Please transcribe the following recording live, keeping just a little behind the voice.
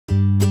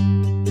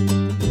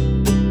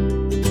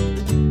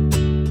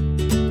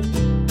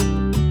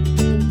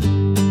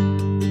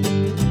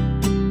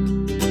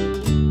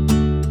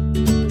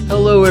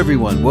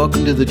everyone,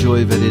 welcome to The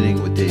Joy of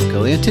Editing with Dave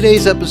Kelly. In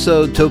today's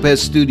episode,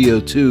 Topaz Studio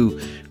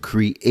 2,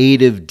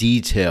 Creative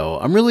Detail.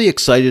 I'm really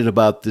excited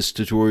about this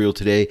tutorial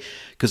today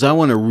because I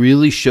want to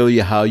really show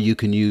you how you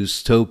can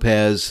use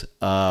Topaz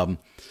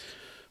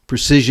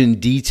Precision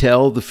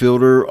Detail, the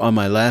filter. On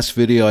my last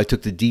video I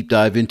took the deep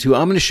dive into.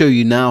 I'm going to show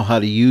you now how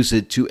to use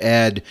it to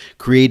add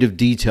creative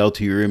detail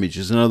to your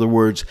images. In other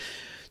words,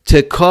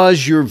 to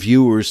cause your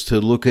viewers to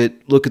look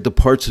at the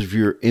parts of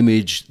your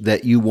image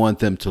that you want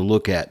them to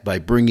look at by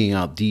bringing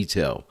out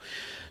detail.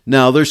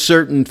 Now, there's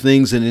certain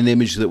things in an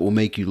image that will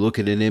make you look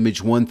at an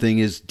image. One thing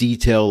is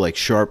detail, like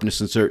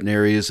sharpness in certain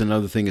areas.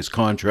 Another thing is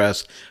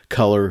contrast,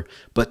 color.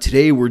 But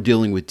today we're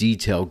dealing with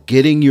detail,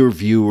 getting your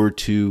viewer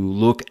to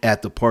look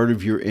at the part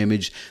of your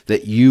image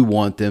that you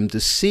want them to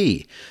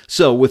see.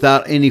 So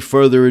without any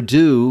further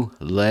ado,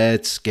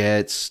 let's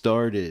get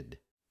started.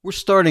 We're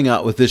starting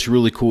out with this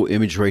really cool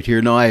image right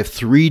here. Now I have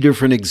 3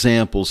 different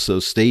examples, so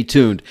stay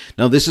tuned.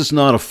 Now this is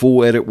not a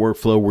full edit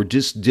workflow. We're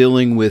just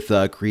dealing with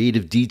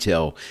creative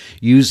detail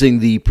using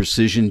the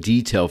Precision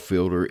Detail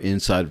filter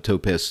inside of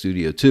Topaz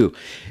Studio 2.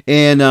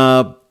 And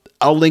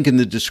I'll link in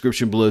the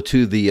description below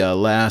to the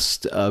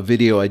last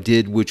video I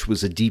did, which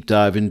was a deep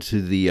dive into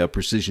the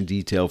Precision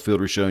Detail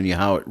filter showing you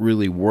how it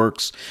really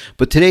works.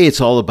 But today it's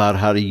all about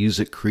how to use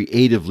it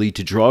creatively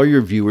to draw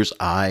your viewer's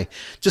eye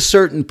to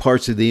certain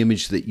parts of the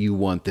image that you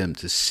want them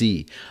to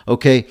see.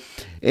 Okay,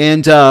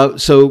 and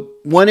so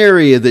one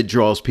area that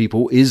draws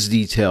people is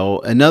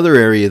detail. Another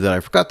area that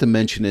I forgot to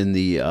mention in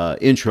the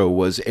intro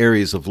was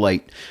areas of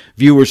light.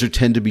 Viewers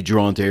tend to be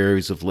drawn to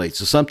areas of light.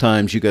 So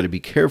sometimes you got to be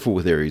careful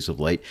with areas of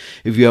light.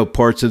 If you have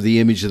parts of the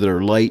image that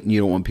are light and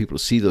you don't want people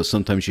to see those,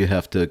 sometimes you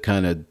have to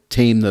kind of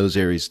tame those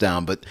areas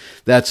down. But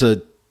that's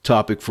a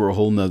topic for a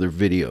whole nother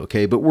video,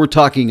 okay? But we're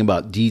talking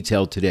about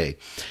detail today.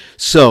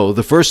 So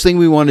the first thing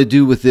we want to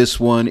do with this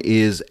one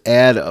is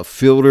add a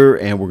filter,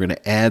 and we're going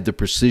to add the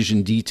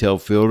Precision Detail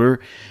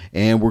filter,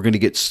 and we're going to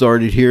get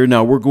started here.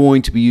 Now we're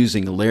going to be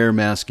using layer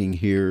masking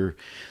here,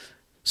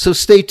 so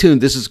stay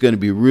tuned. This is going to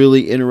be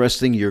really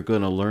interesting. You're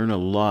going to learn a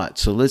lot.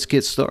 So let's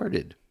get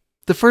started.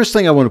 The first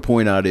thing I want to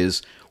point out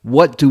is,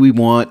 what do we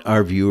want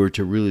our viewer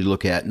to really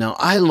look at? Now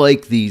I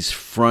like these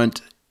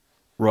front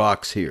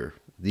rocks here.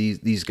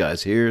 These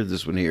guys here,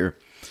 this one here.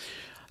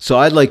 So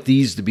I'd like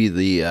these to be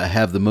the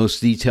have the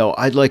most detail.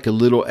 I'd like a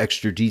little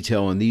extra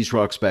detail on these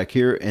rocks back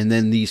here, and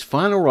then these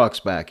final rocks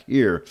back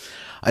here,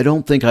 I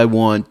don't think I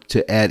want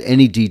to add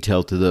any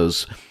detail to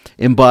those.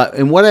 And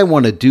what I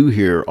want to do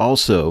here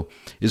also,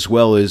 as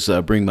well as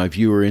bring my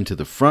viewer into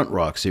the front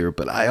rocks here,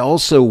 but I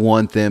also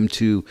want them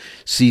to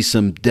see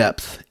some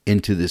depth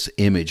into this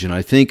image. And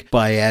I think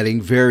by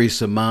adding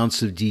various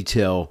amounts of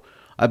detail,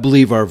 I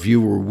believe our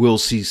viewer will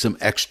see some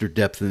extra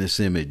depth in this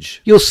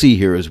image. You'll see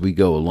here as we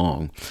go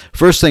along.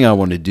 First thing I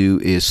want to do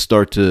is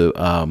start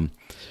to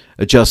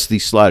adjust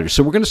these sliders.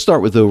 So we're going to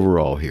start with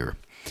overall here.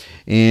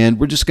 And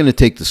we're just going to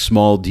take the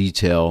small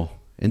detail.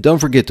 And don't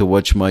forget to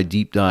watch my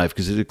deep dive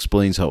because it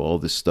explains how all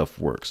this stuff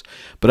works.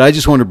 But I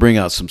just want to bring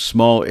out some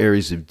small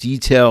areas of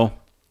detail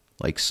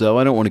like so.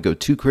 I don't want to go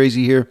too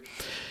crazy here.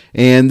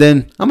 And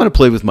then I'm going to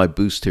play with my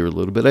boost here a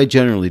little bit. I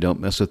generally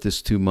don't mess with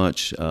this too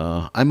much.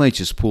 I might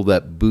just pull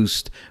that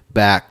boost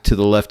back to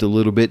the left a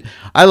little bit.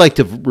 I like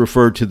to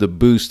refer to the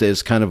boost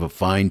as kind of a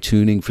fine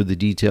tuning for the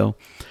detail.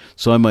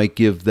 So I might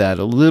give that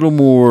a little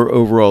more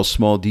overall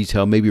small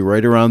detail, maybe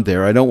right around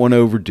there. I don't want to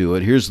overdo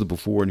it. Here's the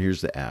before and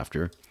here's the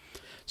after.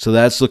 So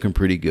that's looking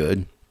pretty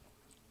good.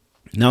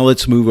 Now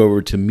let's move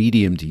over to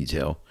medium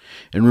detail.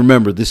 And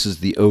remember, this is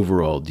the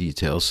overall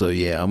detail. So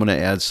yeah, I'm going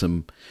to add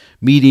some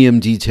medium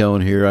detail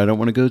in here. I don't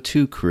want to go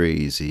too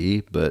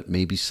crazy, but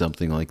maybe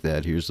something like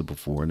that. Here's the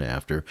before and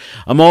after.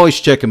 I'm always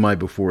checking my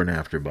before and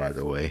after, by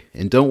the way.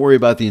 And don't worry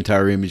about the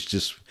entire image.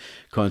 Just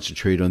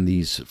concentrate on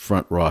these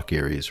front rock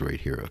areas right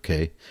here,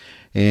 okay?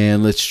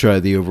 And let's try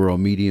the overall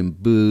medium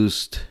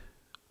boost.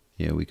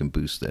 Yeah, we can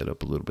boost that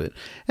up a little bit.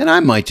 And I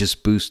might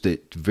just boost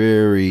it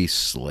very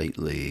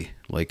slightly,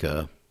 like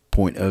a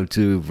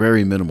 0.02,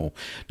 very minimal.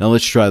 Now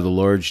let's try the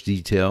large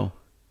detail.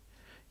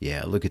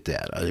 Yeah, look at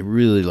that. I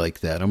really like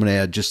that. I'm going to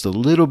add just a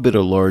little bit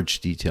of large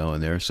detail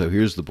in there. So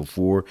here's the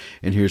before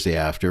and here's the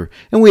after.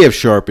 And we have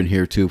sharpen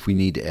here too if we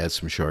need to add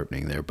some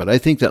sharpening there. But I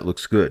think that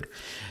looks good.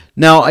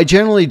 Now, I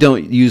generally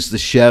don't use the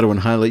shadow and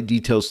highlight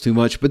details too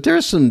much, but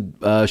there's some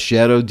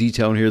shadow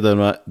detail in here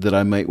that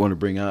I might want to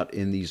bring out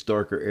in these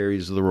darker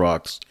areas of the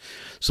rocks.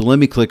 So let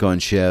me click on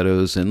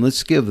shadows, and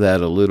let's give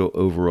that a little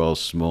overall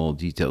small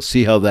detail.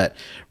 See how that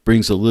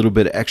brings a little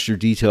bit of extra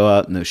detail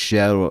out in those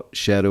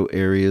shadow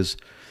areas.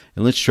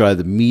 And let's try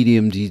the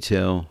medium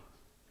detail.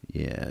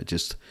 Yeah,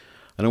 just,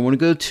 I don't want to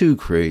go too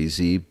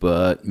crazy,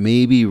 but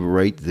maybe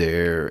right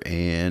there.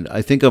 And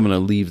I think I'm going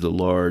to leave the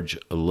large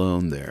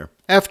alone there.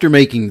 After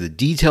making the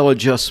detail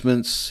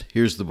adjustments,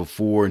 here's the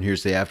before and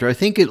here's the after. I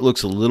think it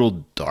looks a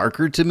little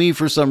darker to me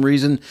for some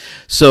reason.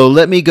 So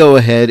let me go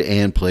ahead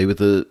and play with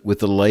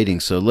the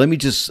lighting. So let me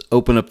just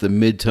open up the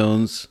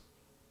midtones.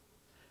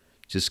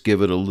 Just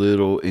give it a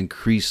little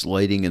increased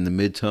lighting in the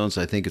midtones.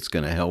 I think it's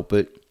going to help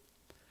it.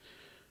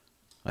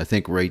 I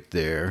think right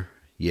there.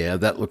 Yeah,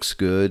 that looks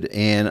good.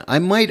 And I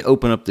might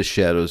open up the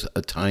shadows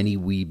a tiny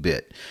wee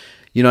bit.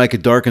 You know, I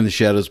could darken the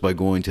shadows by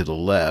going to the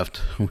left,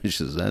 which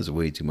is that's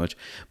way too much,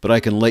 but I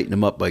can lighten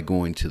them up by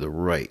going to the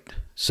right.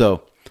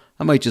 So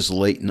I might just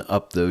lighten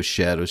up those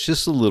shadows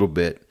just a little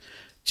bit.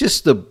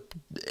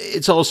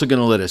 It's also going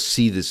to let us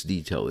see this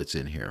detail that's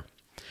in here.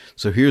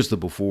 So here's the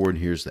before and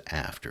here's the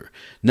after.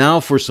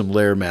 Now for some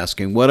layer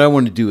masking. What I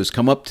want to do is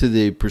come up to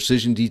the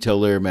Precision Detail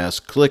Layer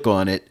Mask, click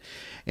on it,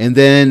 and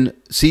then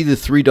see the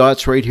three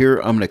dots right here?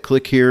 I'm going to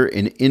click here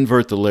and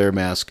invert the layer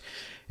mask,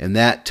 and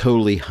that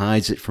totally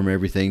hides it from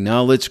everything.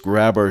 Now let's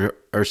grab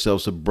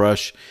ourselves a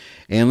brush,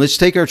 and let's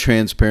take our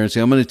transparency.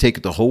 I'm going to take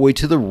it the whole way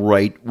to the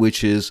right,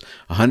 which is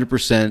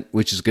 100%,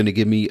 which is going to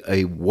give me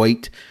a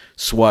white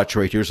swatch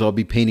right here. So I'll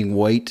be painting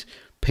white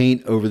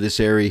paint over this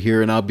area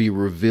here, and I'll be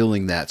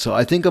revealing that. So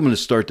I think I'm going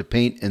to start to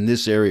paint in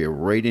this area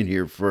right in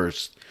here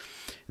first,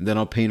 and then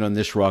I'll paint on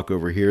this rock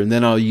over here, and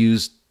then I'll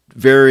use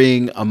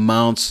varying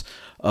amounts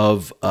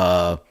of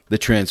the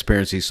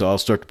transparency. So I'll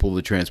start to pull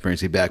the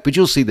transparency back, but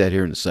you'll see that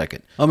here in a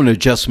second. I'm going to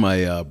adjust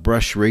my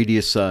brush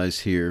radius size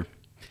here,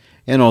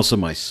 and also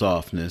my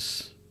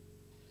softness,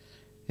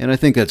 and I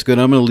think that's good.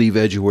 I'm going to leave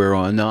edge wear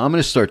on. Now I'm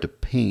going to start to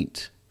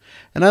paint,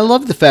 and I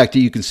love the fact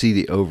that you can see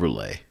the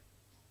overlay.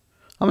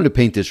 I'm going to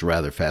paint this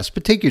rather fast,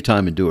 but take your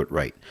time and do it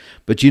right.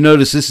 But you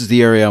notice this is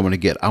the area I want to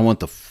get. I want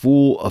the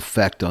full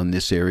effect on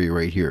this area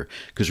right here,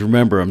 because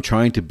remember, I'm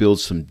trying to build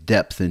some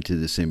depth into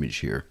this image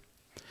here.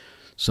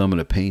 So I'm going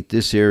to paint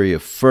this area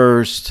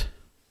first,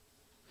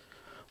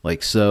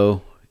 like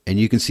so, and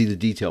you can see the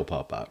detail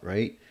pop out,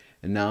 right?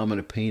 And now I'm going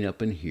to paint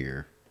up in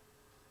here,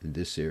 in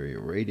this area,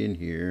 right in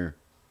here,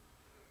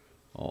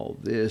 all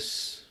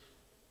this.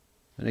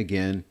 And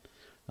again,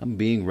 I'm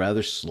being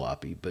rather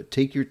sloppy, but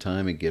take your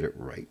time and get it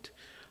right.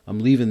 I'm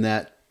leaving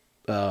that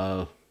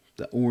the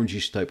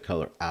orangish type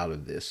color out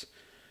of this,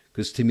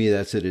 because to me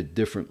that's at a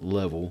different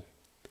level.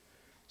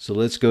 So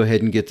let's go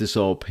ahead and get this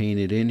all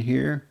painted in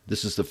here.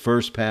 This is the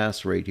first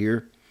pass right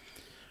here.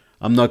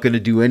 I'm not going to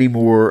do any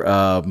more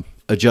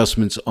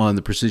adjustments on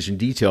the precision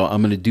detail.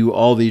 I'm going to do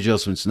all the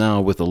adjustments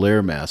now with the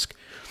layer mask.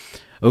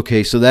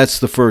 Okay, so that's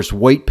the first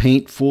white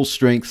paint, full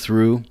strength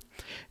through.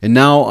 And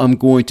now I'm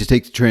going to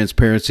take the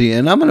transparency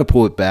and I'm going to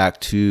pull it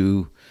back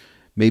to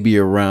maybe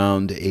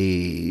around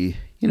a,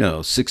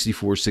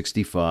 64,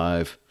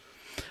 65.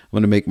 I'm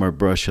going to make my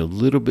brush a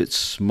little bit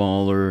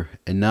smaller.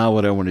 And now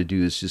what I want to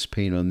do is just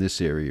paint on this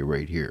area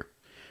right here.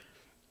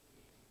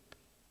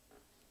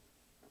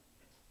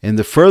 And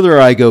the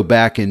further I go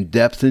back in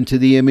depth into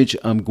the image,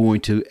 I'm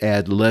going to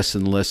add less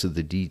and less of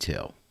the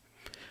detail,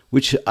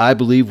 which I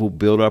believe will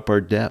build up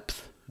our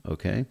depth.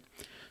 Okay,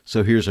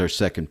 so here's our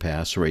second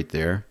pass right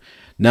there.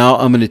 Now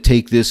I'm going to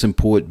take this and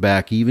pull it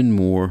back even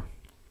more,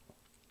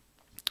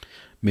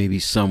 maybe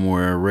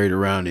somewhere right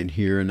around in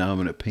here. And now I'm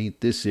going to paint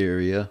this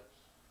area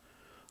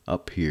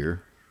up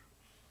here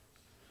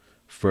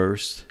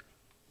first.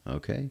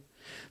 Okay,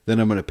 then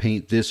I'm going to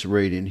paint this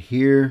right in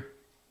here.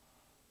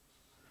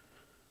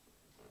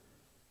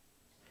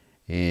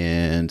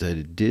 And I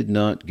did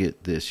not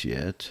get this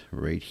yet,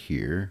 right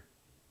here.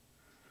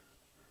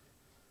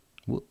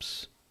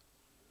 Whoops.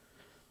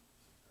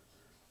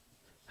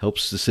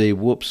 Helps to say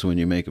whoops when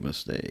you make a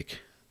mistake,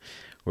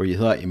 or you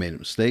thought you made a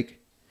mistake.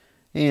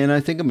 And I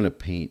think I'm going to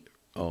paint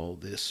all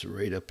this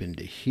right up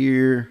into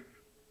here.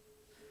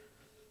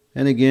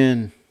 And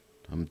again,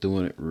 I'm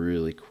doing it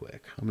really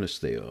quick. I'm going to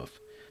stay off.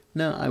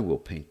 Now I will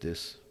paint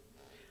this.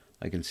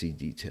 I can see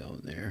detail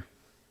in there.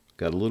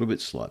 Got a little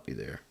bit sloppy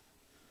there.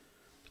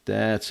 But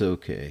that's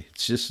okay.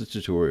 It's just a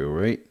tutorial,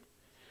 right?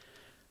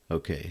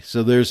 Okay,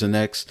 so there's the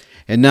next.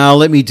 And now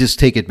let me just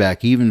take it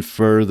back even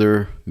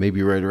further,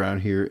 maybe right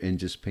around here, and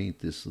just paint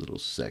this little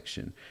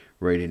section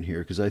right in here,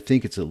 because I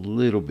think it's a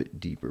little bit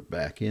deeper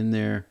back in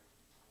there.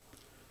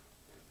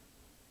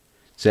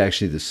 It's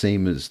actually the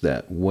same as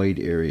that white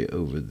area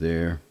over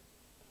there.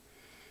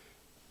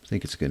 I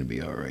think it's going to be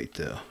all right,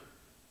 though.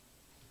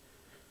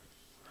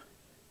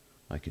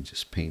 I can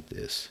just paint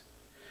this.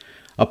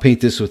 I'll paint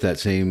this with that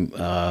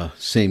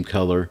same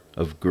color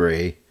of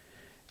gray,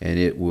 and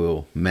it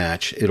will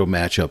match. It'll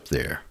match up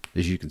there,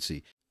 as you can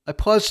see. I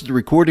paused the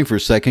recording for a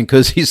second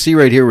because you see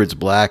right here where it's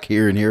black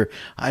here and here.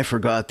 I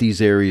forgot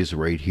these areas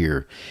right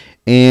here.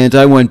 And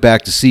I went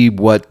back to see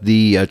what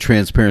the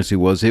transparency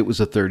was. It was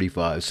a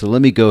 35. So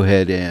let me go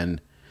ahead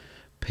and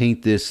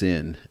paint this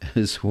in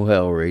as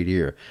well right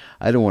here.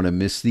 I don't want to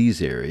miss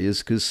these areas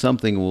because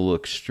something will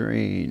look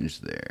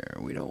strange there.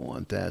 We don't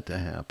want that to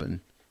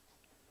happen.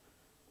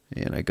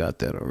 And I got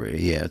that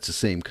already. Yeah, it's the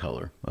same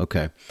color.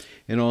 Okay.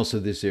 And also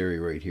this area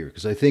right here,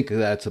 because I think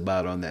that's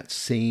about on that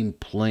same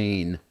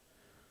plane.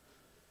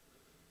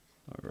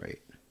 All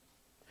right.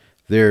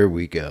 There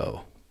we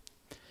go.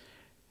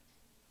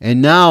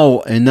 And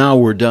now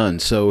we're done.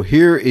 So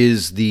here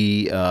is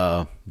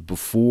the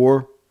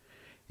before,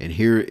 and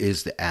here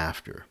is the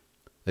after.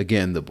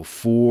 Again, the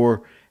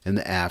before and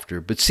the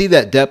after. But see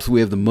that depth? We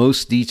have the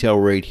most detail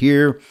right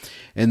here.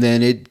 And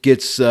then it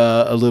gets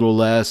a little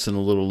less and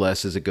a little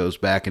less as it goes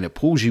back, and it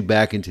pulls you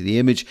back into the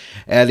image,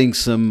 adding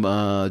some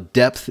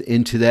depth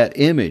into that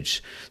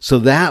image. So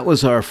that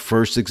was our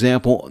first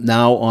example.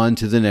 Now on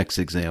to the next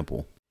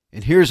example.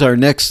 And here's our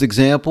next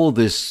example,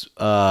 this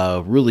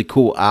really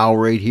cool owl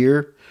right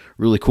here.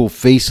 Really cool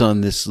face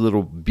on this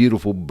little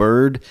beautiful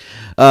bird.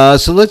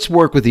 So let's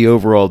work with the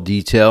overall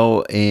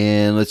detail,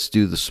 and let's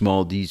do the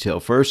small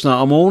detail first.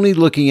 Now I'm only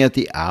looking at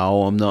the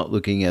owl. I'm not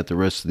looking at the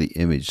rest of the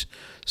image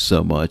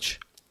so much.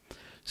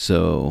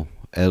 So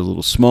add a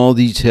little small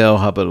detail.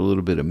 How about a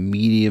little bit of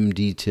medium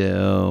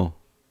detail?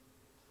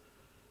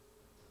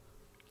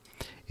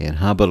 And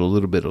how about a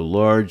little bit of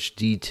large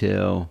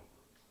detail?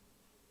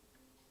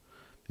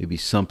 Maybe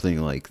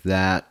something like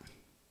that.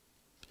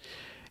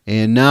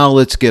 And now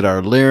let's get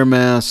our layer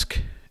mask,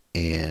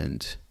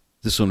 and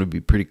this one would be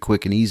pretty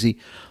quick and easy.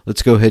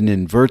 Let's go ahead and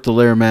invert the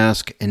layer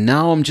mask, and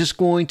now I'm just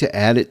going to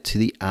add it to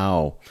the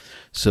owl.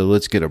 So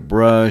let's get a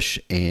brush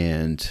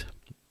and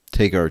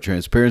take our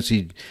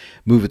transparency,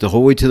 move it the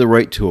whole way to the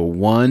right to a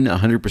 1,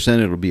 100%.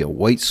 It'll be a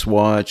white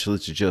swatch.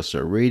 Let's adjust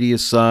our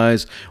radius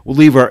size. We'll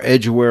leave our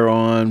edge wear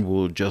on.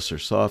 We'll adjust our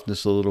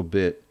softness a little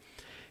bit.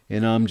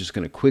 And I'm just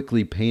going to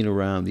quickly paint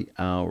around the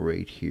owl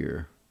right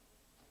here.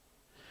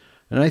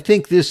 And I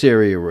think this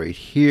area right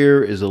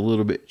here is a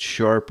little bit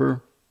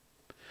sharper.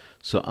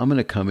 So I'm going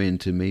to come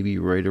into maybe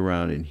right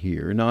around in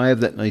here. Now I have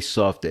that nice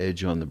soft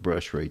edge on the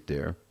brush right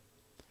there.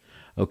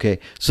 Okay,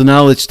 so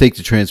now let's take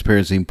the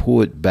transparency and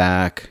pull it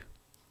back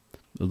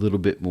a little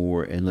bit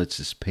more, and let's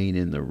just paint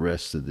in the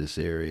rest of this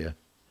area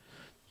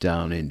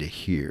down into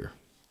here.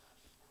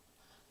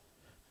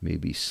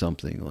 Maybe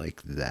something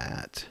like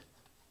that.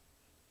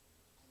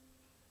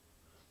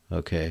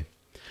 Okay.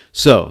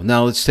 So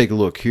now let's take a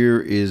look. Here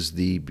is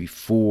the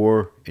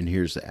before and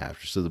here's the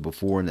after. So the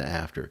before and the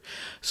after.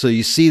 So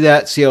you see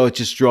that? See how it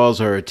just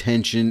draws our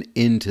attention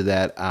into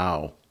that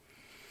owl.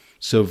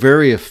 So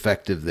very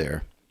effective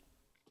there.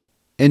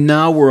 And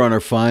now we're on our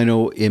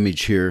final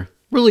image here.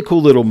 Really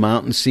cool little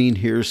mountain scene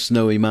here,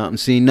 snowy mountain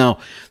scene. Now,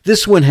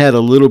 this one had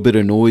a little bit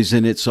of noise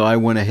in it, so I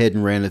went ahead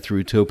and ran it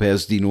through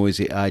Topaz Denoise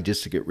AI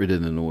just to get rid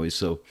of the noise.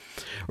 So,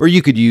 or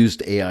you could use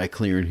AI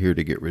Clear in here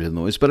to get rid of the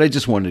noise, but I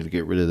just wanted to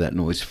get rid of that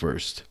noise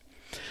first.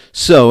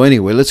 So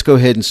anyway, let's go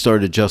ahead and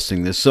start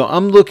adjusting this. So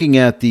I'm looking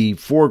at the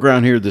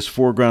foreground here, this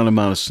foreground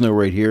amount of snow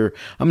right here.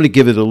 I'm going to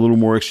give it a little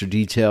more extra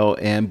detail,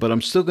 but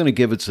I'm still going to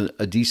give it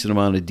a decent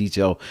amount of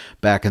detail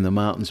back in the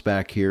mountains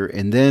back here.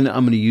 And then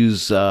I'm going to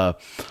use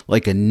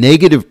like a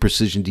negative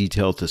precision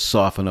detail to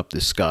soften up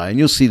the sky. And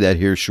you'll see that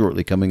here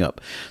shortly coming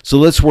up. So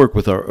let's work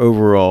with our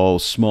overall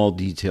small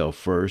detail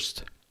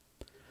first.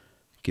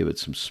 Give it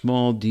some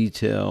small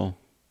detail,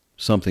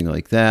 something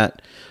like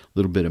that. A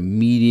little bit of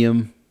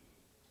medium.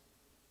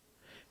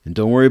 And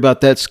don't worry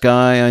about that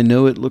sky. I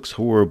know it looks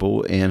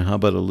horrible. And how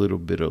about a little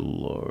bit of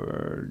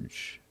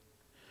large?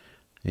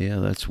 Yeah,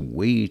 that's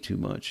way too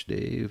much,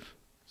 Dave.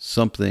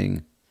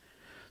 Something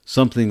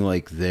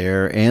like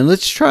there. And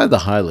let's try the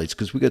highlights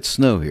because we got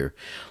snow here.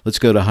 Let's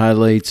go to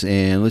highlights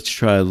and let's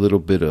try a little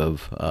bit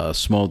of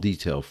small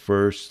detail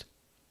first.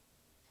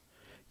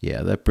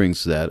 Yeah, that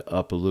brings that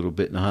up a little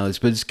bit in the highlights.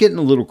 But it's getting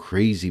a little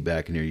crazy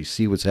back in here. You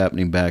see what's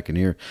happening back in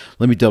here.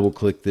 Let me double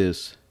click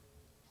this.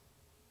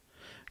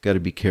 Got to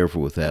be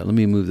careful with that. Let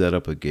me move that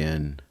up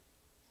again.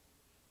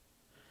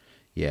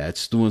 Yeah,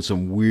 it's doing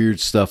some weird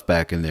stuff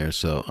back in there,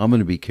 so I'm going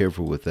to be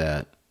careful with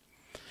that.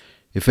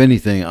 If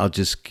anything, I'll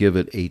just give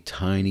it a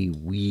tiny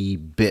wee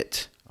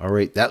bit. All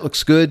right, that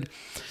looks good.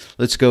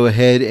 Let's go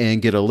ahead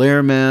and get a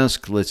layer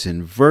mask. Let's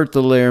invert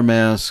the layer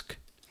mask.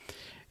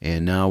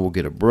 And now we'll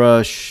get a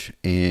brush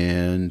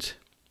and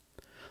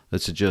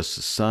let's adjust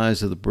the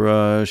size of the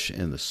brush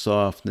and the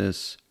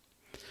softness.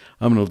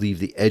 I'm going to leave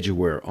the edge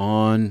wear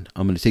on.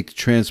 I'm going to take the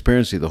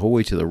transparency the whole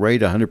way to the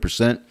right,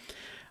 100%.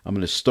 I'm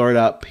going to start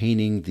out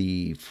painting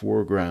the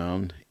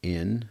foreground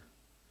in.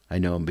 I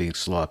know I'm being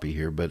sloppy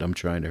here, but I'm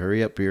trying to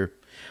hurry up here.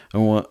 I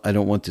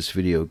don't want this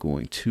video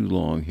going too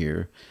long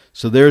here.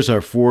 So there's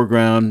our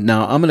foreground.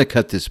 Now I'm going to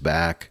cut this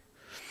back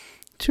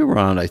to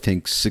around, I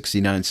think,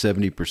 69,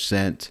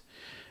 70%.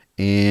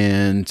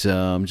 And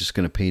I'm just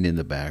going to paint in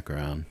the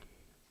background.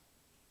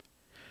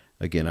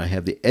 Again, I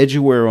have the edge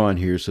wear on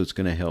here, so it's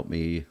going to help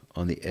me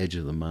on the edge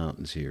of the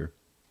mountains here.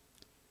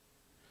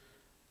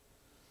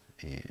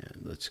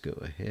 And let's go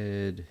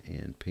ahead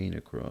and paint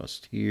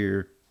across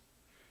here.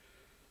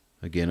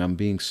 Again, I'm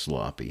being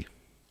sloppy.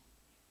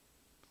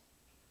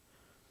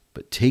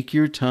 But take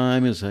your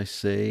time, as I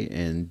say,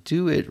 and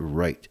do it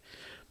right.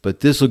 But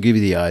this will give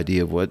you the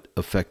idea of what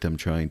effect I'm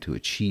trying to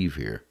achieve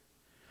here.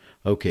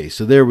 Okay,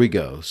 so there we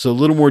go. So a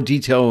little more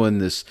detail in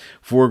this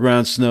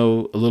foreground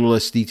snow, a little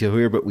less detail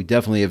here, but we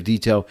definitely have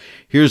detail.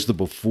 Here's the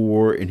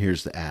before and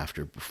here's the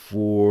after.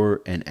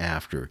 Before and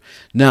after.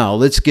 Now,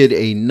 let's get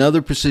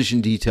another precision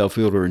detail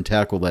filter and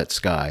tackle that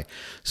sky.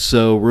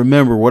 So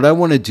remember, what I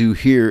want to do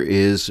here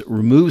is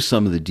remove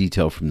some of the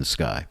detail from the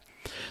sky.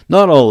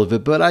 Not all of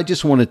it, but I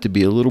just want it to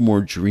be a little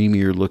more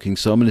dreamier looking.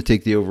 So I'm going to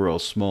take the overall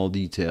small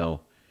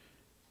detail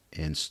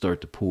and start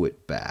to pull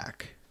it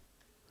back.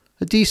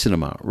 a decent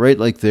amount, right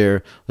like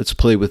there. Let's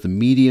play with the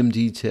medium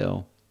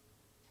detail.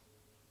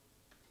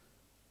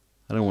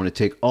 I don't want to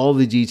take all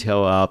the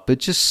detail out, but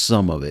just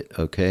some of it,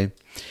 okay?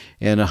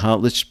 And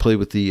let's play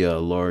with the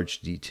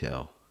large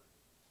detail.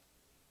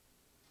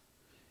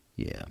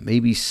 Yeah,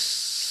 maybe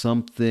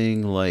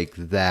something like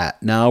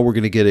that. Now we're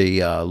going to get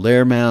a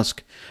layer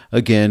mask.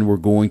 Again, we're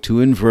going to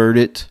invert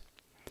it.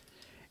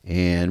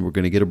 And we're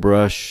going to get a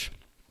brush.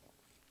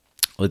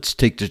 Let's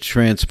take the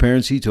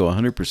transparency to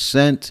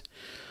 100%.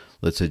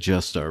 Let's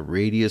adjust our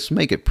radius.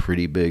 Make it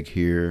pretty big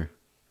here.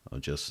 I'll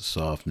adjust the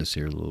softness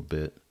here a little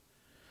bit.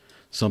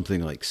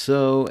 Something like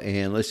so.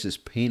 And let's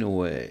just paint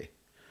away.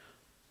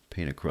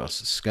 Paint across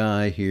the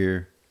sky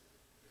here.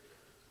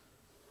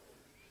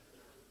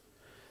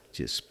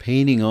 Just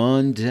painting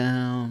on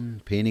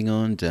down. Painting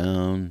on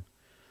down.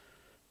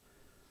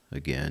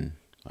 Again,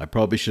 I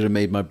probably should have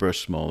made my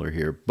brush smaller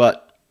here,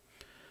 but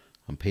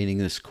I'm painting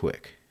this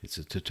quick. It's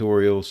a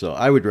tutorial, so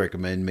I would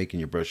recommend making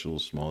your brush a little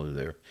smaller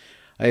there.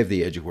 I have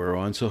the edge wear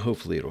on, so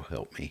hopefully it'll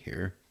help me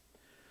here.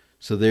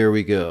 So there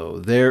we go.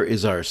 There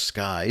is our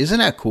sky. Isn't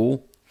that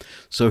cool?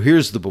 So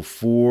here's the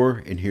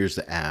before and here's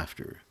the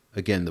after.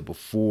 Again, the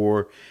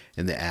before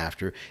and the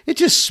after. It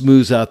just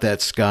smooths out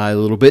that sky a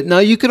little bit. Now,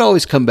 you could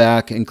always come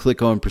back and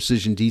click on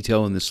precision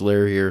detail in this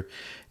layer here.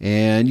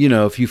 And, you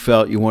know, if you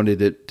felt you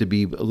wanted it to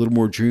be a little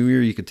more dreamier,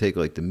 you could take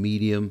like the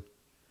medium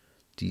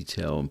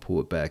detail and pull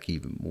it back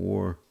even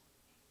more.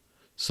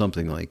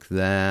 Something like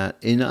that.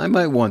 And I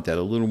might want that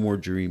a little more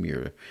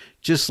dreamier,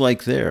 just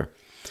like there.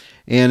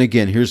 And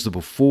again, here's the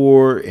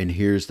before and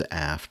here's the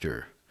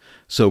after.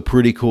 So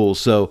pretty cool.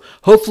 So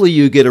hopefully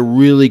you get a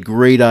really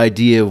great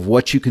idea of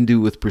what you can do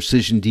with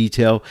precision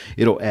detail.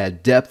 It'll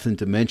add depth and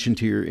dimension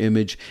to your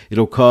image.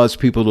 It'll cause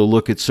people to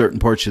look at certain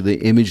parts of the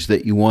image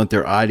that you want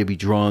their eye to be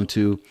drawn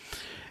to.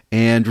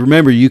 And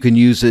remember, you can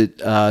use it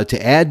to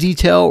add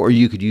detail, or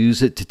you could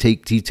use it to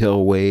take detail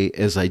away,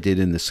 as I did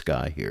in the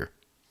sky here.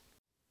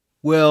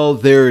 Well,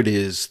 there it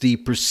is, the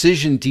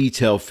precision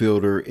detail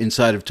filter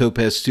inside of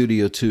Topaz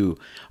Studio 2.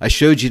 I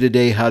showed you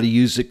today how to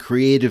use it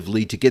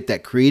creatively to get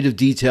that creative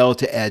detail,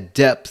 to add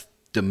depth,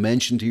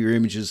 dimension to your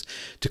images,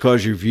 to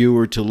cause your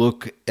viewer to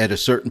look at a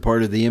certain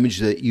part of the image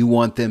that you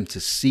want them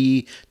to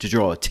see, to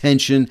draw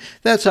attention.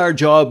 That's our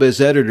job as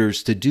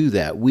editors, to do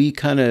that. We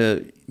kind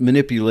of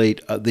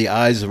manipulate the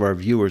eyes of our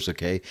viewers,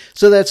 okay?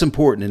 So that's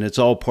important, and it's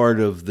all part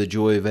of the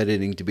joy of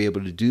editing to be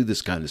able to do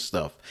this kind of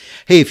stuff.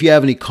 Hey, if you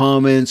have any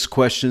comments,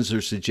 questions,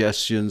 or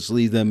suggestions,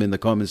 leave them in the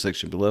comment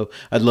section below.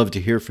 I'd love to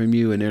hear from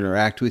you and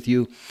interact with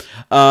you.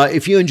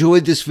 If you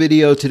enjoyed this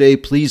video today,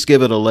 please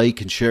give it a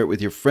like and share it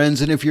with your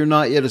friends. And if you're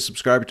not yet a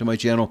subscriber to my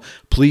channel,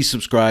 please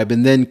subscribe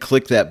and then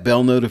click that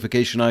bell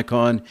notification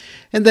icon.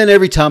 And then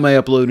every time I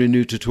upload a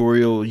new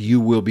tutorial, you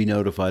will be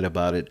notified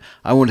about it.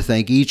 I want to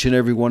thank each and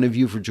every one of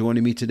you for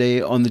joining me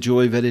today on The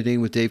Joy of Editing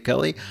with Dave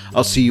Kelly.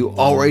 I'll see you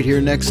all right here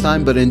next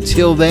time, but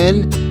until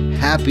then,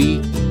 happy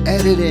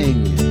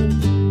editing.